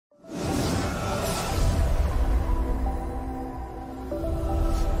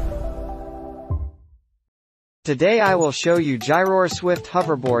Today I will show you Gyroor Swift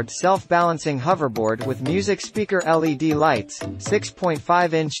Hoverboard self-balancing hoverboard with music speaker LED lights,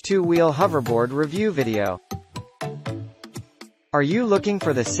 6.5-inch two-wheel hoverboard review video. Are you looking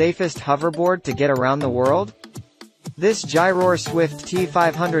for the safest hoverboard to get around the world? This Gyroor Swift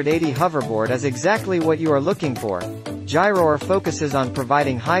T580 hoverboard is exactly what you are looking for. Gyroor focuses on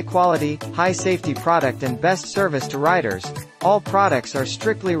providing high-quality, high-safety product and best service to riders. All products are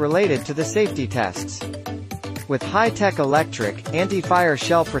strictly related to the safety tests. With high-tech electric, anti-fire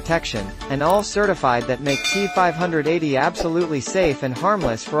shell protection, and all certified that make T580 absolutely safe and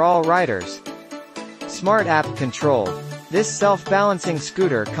harmless for all riders. Smart app control. This self-balancing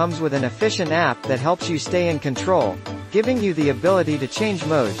scooter comes with an efficient app that helps you stay in control, giving you the ability to change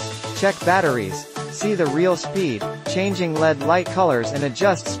modes, check batteries, see the real speed, changing LED light colors and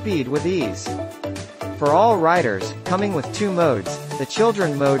adjust speed with ease. For all riders, coming with two modes, the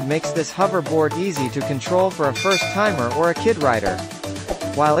children mode makes this hoverboard easy to control for a first-timer or a kid rider,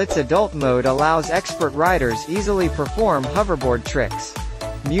 while its adult mode allows expert riders easily perform hoverboard tricks.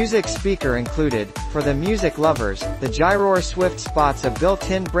 Music speaker included. For the music lovers, the Gyroor Swift spots a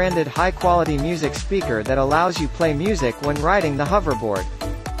built-in branded high-quality music speaker that allows you play music when riding the hoverboard.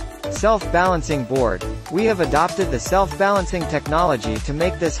 Self-balancing board. We have adopted the self-balancing technology to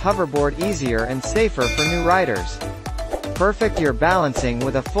make this hoverboard easier and safer for new riders. Perfect your balancing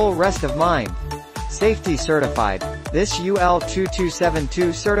with a full rest of mind. Safety certified. This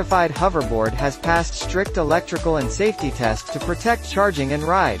UL2272 certified hoverboard has passed strict electrical and safety tests to protect charging and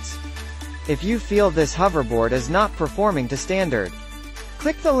rides. If you feel this hoverboard is not performing to standard,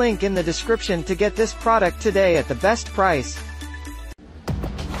 click the link in the description to get this product today at the best price.